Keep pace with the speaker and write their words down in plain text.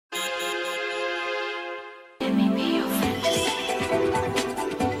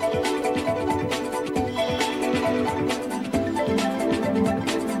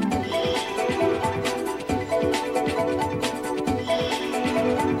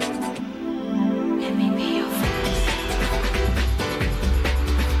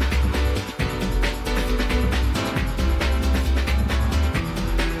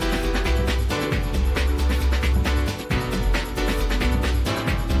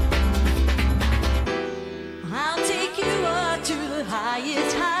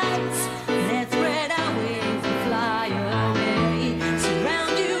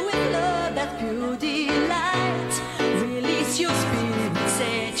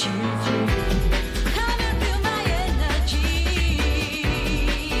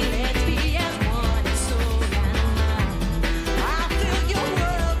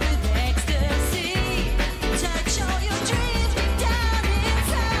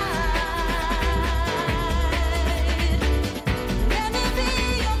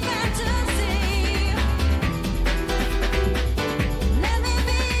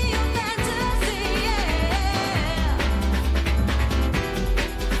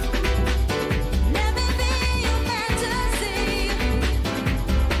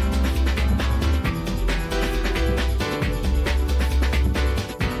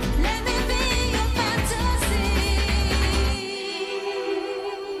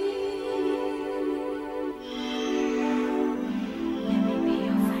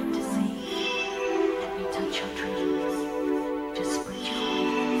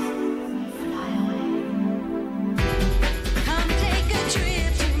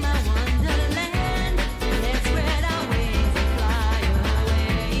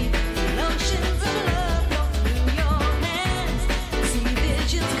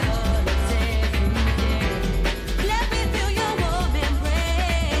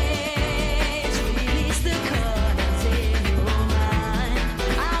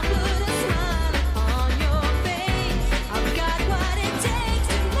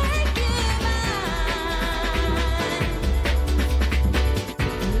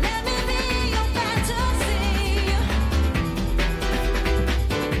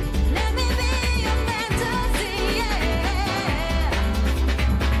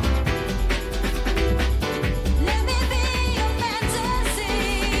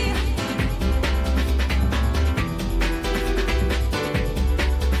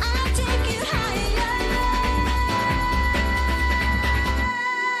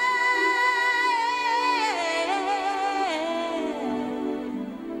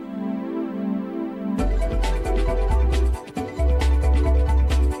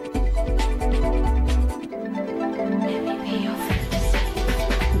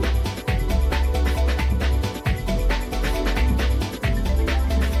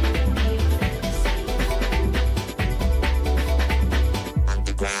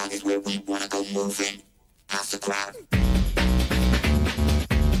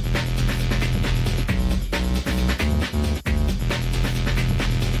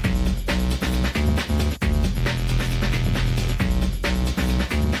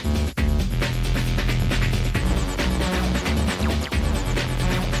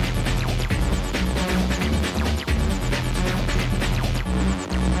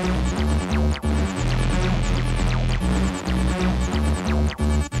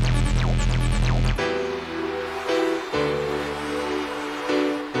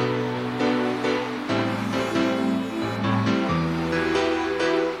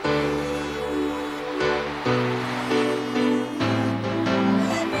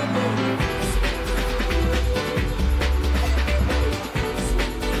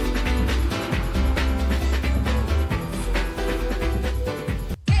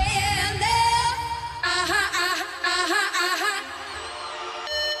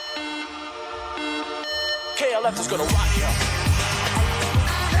KLF is gonna rock you.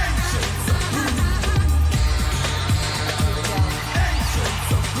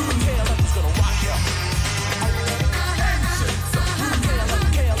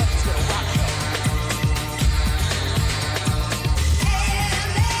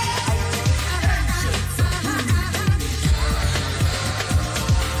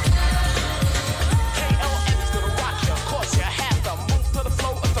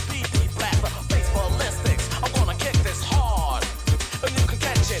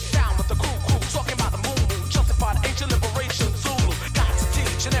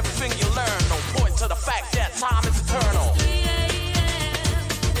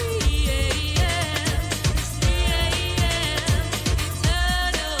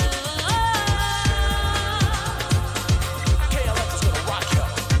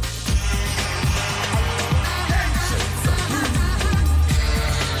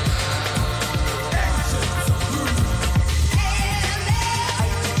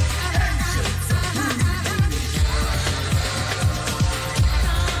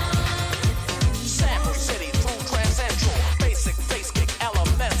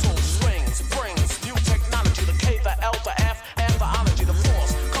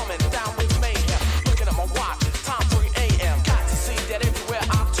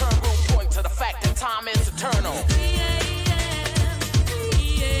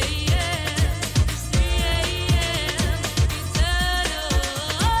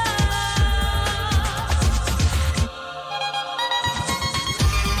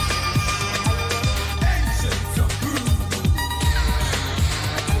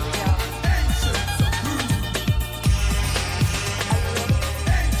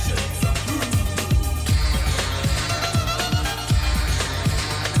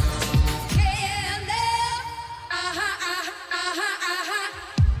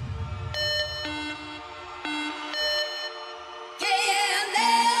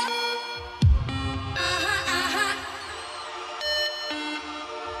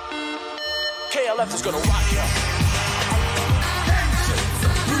 KLF is gonna rock ya.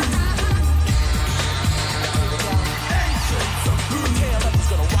 KLF is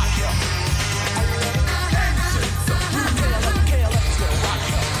gonna rock ya. KLF is gonna rock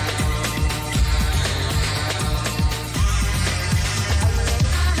ya.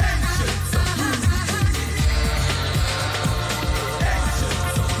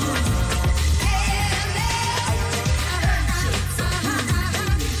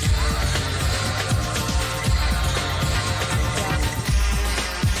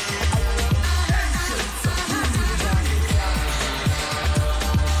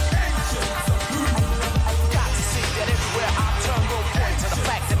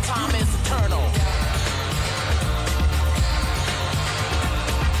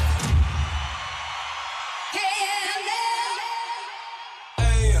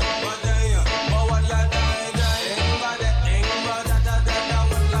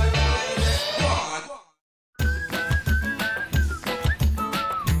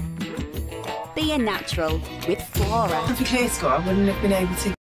 Be a natural with Flora. For ClearScore, I wouldn't have been able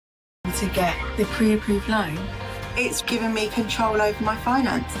to get the pre-approved loan. It's given me control over my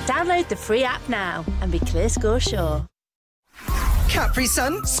finance. Download the free app now and be ClearScore sure. Capri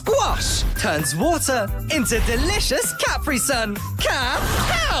Sun Squash turns water into delicious Capri Sun.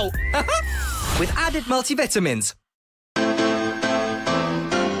 Cap-pow! With added multivitamins.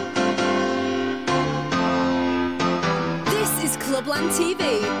 This is Clubland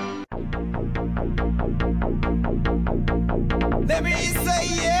TV. Let me say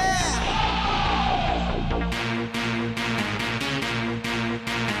yeah!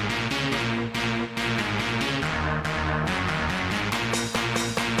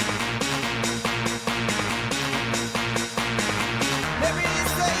 Let me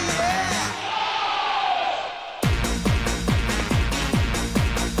say yeah!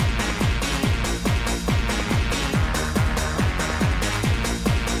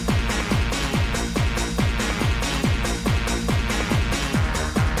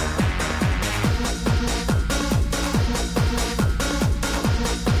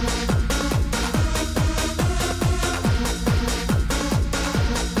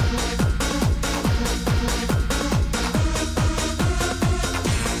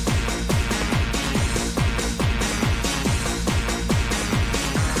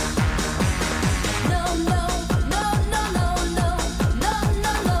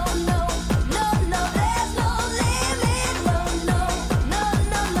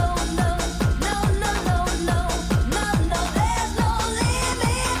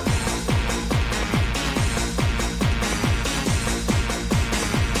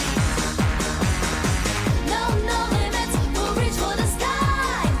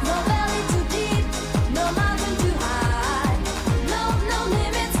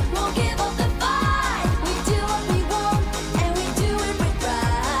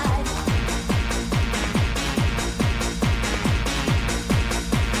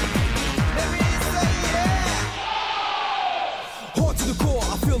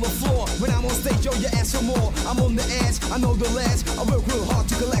 When I'm on stage, yo, you ask for more. I'm on the edge, I know the last. I work real hard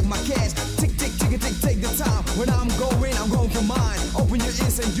to collect my cash. Tick, tick, tick, tick, take the time. When I'm going for mine. Open your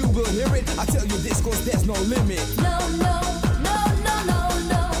ears and you will hear it. I tell you this, cause there's no limit. No, no, no, no, no,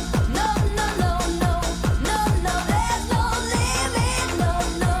 no. No, no, no, no. No, no, there's no limit. No,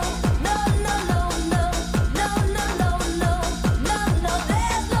 no, no, no, no, no. No, no, no, no. No, no,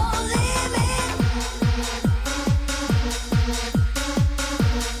 there's no limit.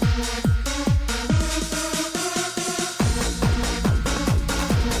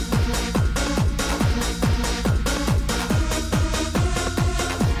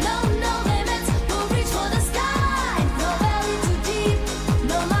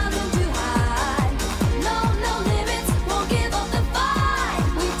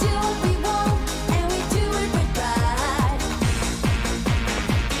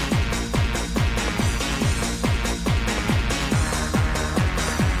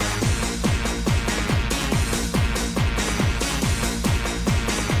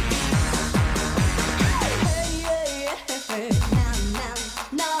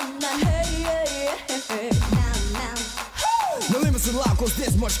 Cause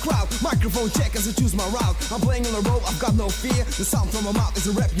there's much crowd. Microphone check as I choose my route. I'm playing on the road, I've got no fear. The sound from my mouth is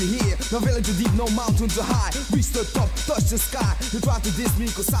a rap you hear. No valley too deep, no mountain too high. Reach the top, touch the sky. You try to diss me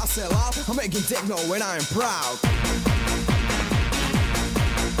cause I sell out. I'm making techno when I am proud.